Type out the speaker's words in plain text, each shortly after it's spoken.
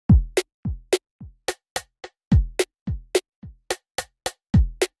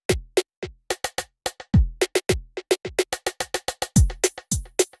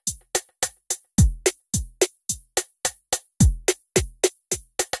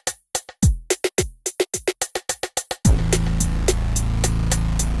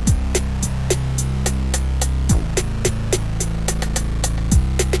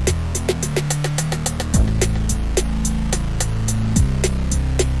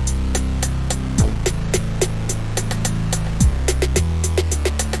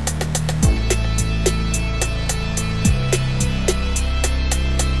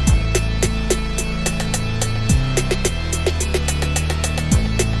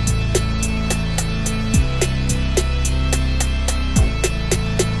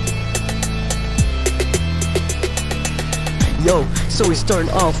So we starting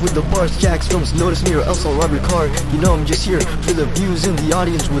off with the bars. Jacks films, notice me or else I'll rob your car. You know I'm just here for the views in the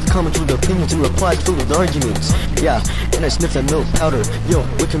audience, with comments, with opinions and replies filled with arguments. Yeah, and I sniff that milk powder. Yo,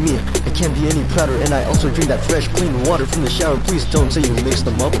 look at me, I can't be any prouder. And I also drink that fresh clean water from the shower. Please don't say you mix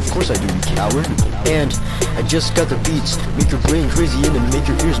them up, of course I do, you coward. And I just got the beats, make your brain crazy and then make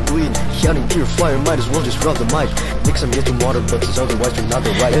your ears bleed. Shouting pure fire, might as well just drop the mic. Mix some getting water, but since otherwise you're not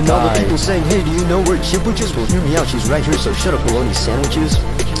the right and guy. All the people saying, hey, do you know where Chipwich is? Well, hear me out, she's right here, so shut up, bologna sandwiches.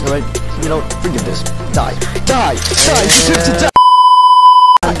 Alright, you know, forget this. Die. Die! Die! You deserve to die!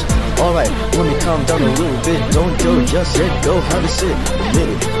 Alright, let me calm down a little bit. Don't go just yet, go have a sit. Admit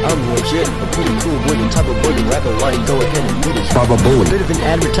it, I'm legit, a pretty cool boy, the type of boy to rap a lot and go ahead and beat it. Baba Boy. A bit of an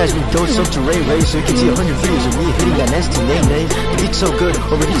advertisement goes up to Rayray, so you can see 100 videos of me hitting that nasty name. The beat's so good,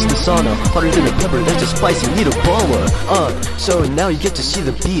 overheats the sauna, hotter than a pepper, there's a spicy need a bomber. So now you get to see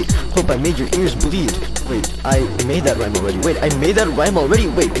the beat. Hope I made your ears bleed. Wait, I made that rhyme already. Wait, I made that rhyme already?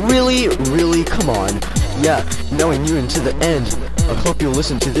 Wait, really? Really? Come on. Yeah, knowing you into the end. I hope you'll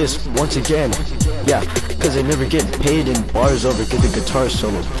listen to this once again. Yeah, cause I never get paid in bars over get the guitar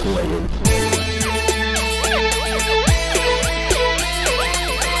solo played.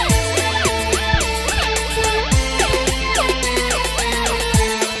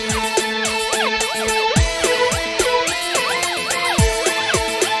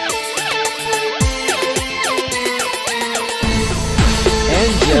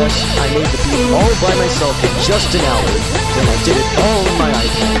 Yes, I made the beat all by myself in just an hour. Then I did it all on my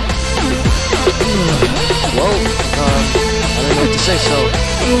iPad. Well, I don't know what to say, so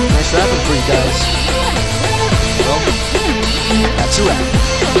nice rapping for you guys. Well, that's a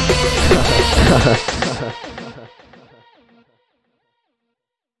wrap.